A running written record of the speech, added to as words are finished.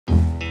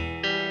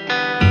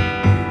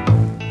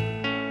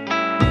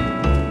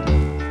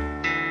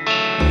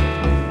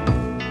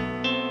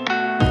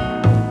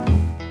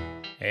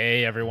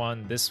Hey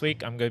everyone, this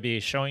week I'm going to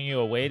be showing you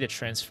a way to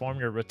transform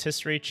your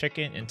rotisserie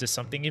chicken into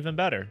something even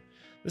better.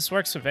 This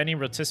works with any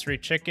rotisserie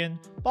chicken,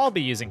 but I'll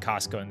be using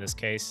Costco in this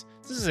case.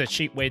 This is a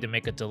cheap way to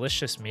make a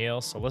delicious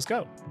meal, so let's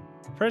go.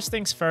 First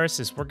things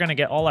first is we're going to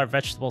get all our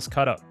vegetables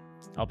cut up.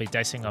 I'll be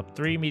dicing up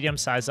 3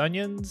 medium-sized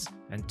onions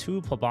and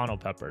 2 poblano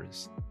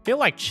peppers. I feel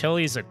like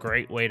chili is a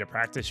great way to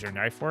practice your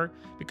knife work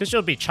because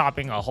you'll be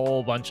chopping a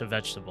whole bunch of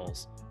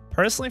vegetables.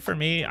 Personally for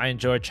me, I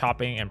enjoy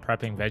chopping and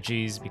prepping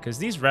veggies because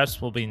these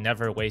reps will be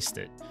never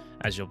wasted,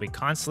 as you'll be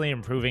constantly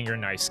improving your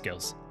knife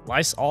skills.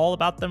 Life's all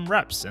about them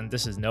reps, and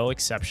this is no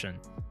exception.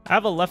 I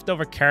have a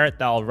leftover carrot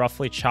that I'll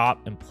roughly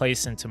chop and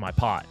place into my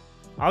pot.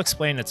 I'll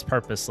explain its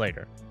purpose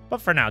later, but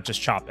for now just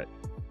chop it.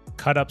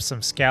 Cut up some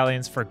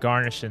scallions for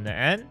garnish in the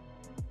end.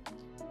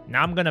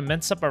 Now I'm going to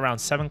mince up around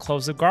 7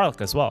 cloves of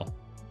garlic as well.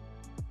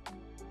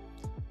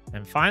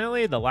 And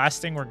finally, the last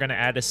thing we're going to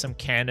add is some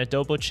canned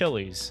adobo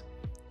chilies.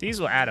 These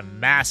will add a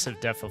massive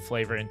depth of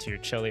flavor into your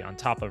chili on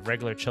top of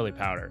regular chili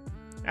powder.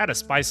 I had a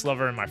spice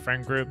lover in my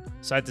friend group,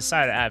 so I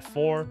decided to add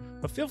 4,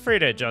 but feel free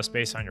to adjust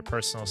based on your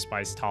personal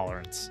spice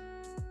tolerance.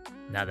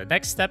 Now the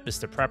next step is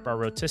to prep our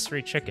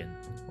rotisserie chicken.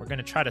 We're going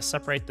to try to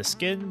separate the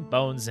skin,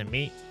 bones, and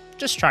meat.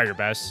 Just try your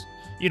best.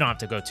 You don't have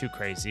to go too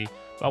crazy,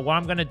 but what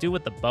I'm going to do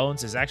with the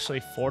bones is actually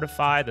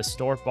fortify the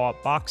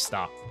store-bought box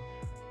stock.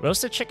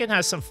 Roasted chicken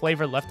has some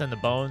flavor left in the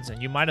bones,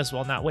 and you might as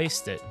well not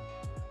waste it.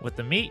 With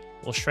the meat,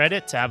 we'll shred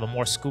it to have a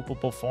more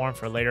scoopable form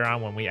for later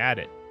on when we add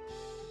it.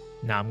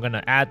 Now I'm going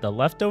to add the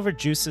leftover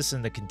juices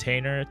in the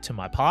container to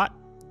my pot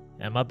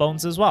and my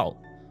bones as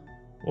well.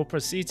 We'll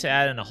proceed to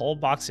add in a whole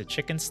box of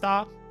chicken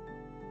stock.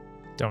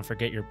 Don't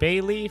forget your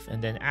bay leaf,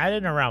 and then add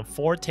in around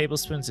 4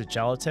 tablespoons of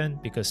gelatin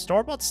because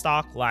store-bought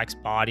stock lacks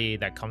body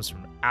that comes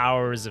from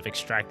hours of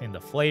extracting the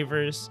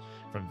flavors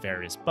from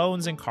various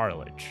bones and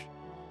cartilage.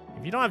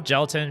 If you don't have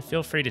gelatin,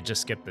 feel free to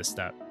just skip this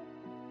step.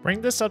 Bring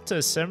this up to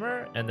a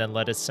simmer and then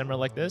let it simmer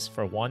like this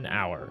for 1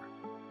 hour.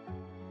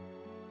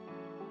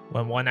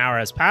 When 1 hour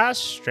has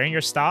passed, strain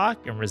your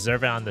stock and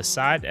reserve it on the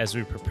side as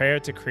we prepare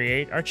to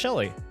create our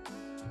chili.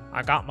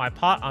 I got my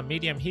pot on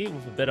medium heat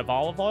with a bit of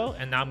olive oil,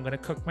 and now I'm going to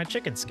cook my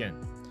chicken skin.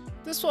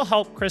 This will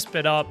help crisp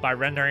it up by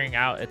rendering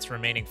out its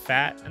remaining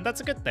fat, and that's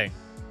a good thing.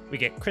 We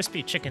get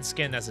crispy chicken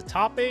skin as a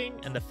topping,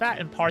 and the fat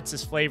imparts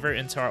its flavor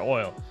into our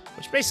oil,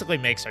 which basically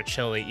makes our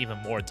chili even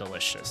more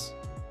delicious.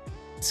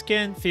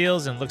 Skin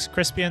feels and looks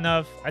crispy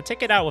enough. I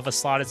take it out with a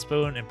slotted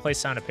spoon and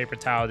place it on a paper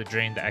towel to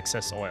drain the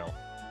excess oil.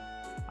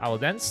 I will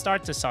then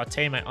start to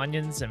saute my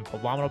onions and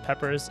poblano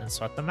peppers and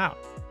sweat them out.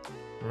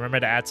 Remember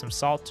to add some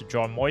salt to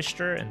draw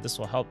moisture, and this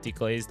will help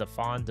deglaze the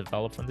fond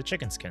developed from the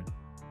chicken skin.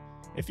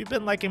 If you've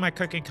been liking my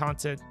cooking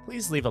content,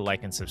 please leave a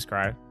like and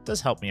subscribe. It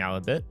does help me out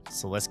a bit,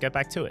 so let's get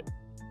back to it.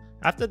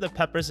 After the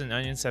peppers and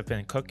onions have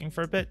been cooking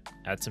for a bit,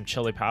 add some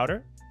chili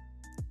powder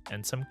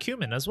and some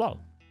cumin as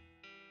well.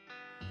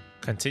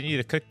 Continue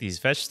to cook these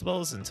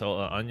vegetables until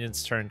the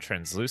onions turn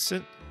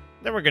translucent.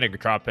 Then we're going to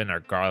drop in our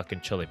garlic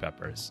and chili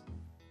peppers.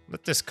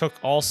 Let this cook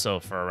also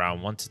for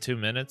around 1 to 2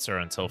 minutes or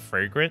until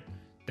fragrant.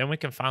 Then we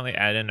can finally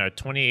add in our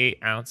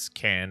 28-ounce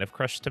can of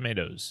crushed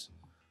tomatoes.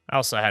 I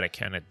also had a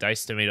can of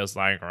diced tomatoes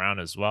lying around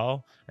as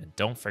well. And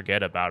don't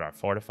forget about our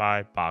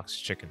fortified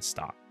boxed chicken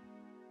stock.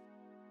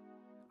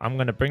 I'm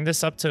going to bring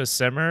this up to a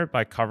simmer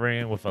by covering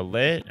it with a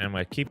lid, and I'm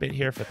going to keep it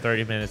here for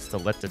 30 minutes to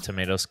let the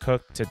tomatoes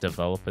cook to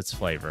develop its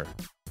flavor.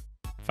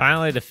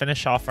 Finally, to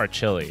finish off our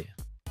chili,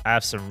 I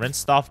have some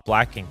rinsed off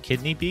black and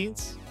kidney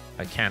beans,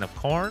 a can of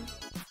corn,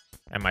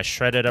 and my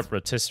shredded up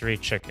rotisserie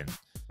chicken.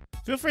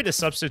 Feel free to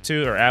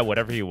substitute or add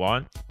whatever you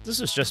want. This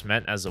was just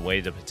meant as a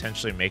way to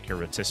potentially make your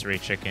rotisserie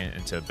chicken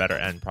into a better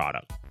end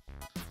product.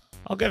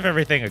 I'll give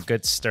everything a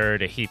good stir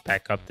to heat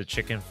back up the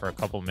chicken for a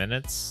couple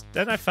minutes.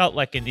 Then I felt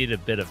like it needed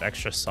a bit of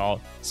extra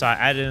salt, so I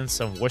added in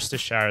some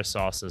Worcestershire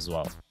sauce as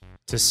well.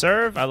 To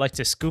serve, I like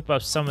to scoop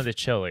up some of the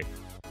chili.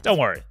 Don't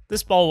worry,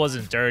 this bowl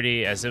wasn't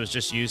dirty as it was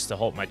just used to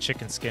hold my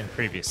chicken skin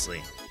previously.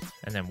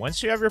 And then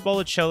once you have your bowl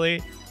of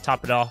chili,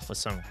 top it off with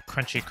some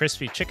crunchy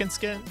crispy chicken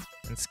skin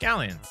and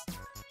scallions.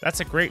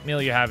 That's a great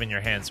meal you have in your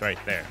hands right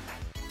there.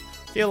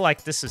 Feel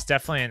like this is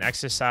definitely an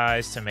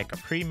exercise to make a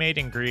pre-made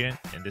ingredient,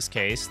 in this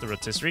case the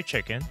rotisserie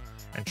chicken,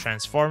 and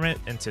transform it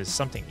into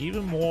something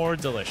even more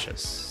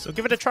delicious. So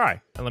give it a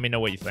try and let me know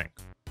what you think.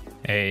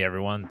 Hey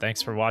everyone, thanks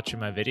for watching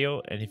my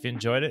video, and if you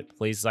enjoyed it,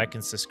 please like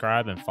and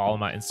subscribe and follow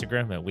my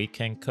Instagram at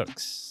Weekend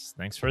Cooks.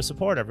 Thanks for the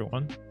support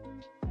everyone.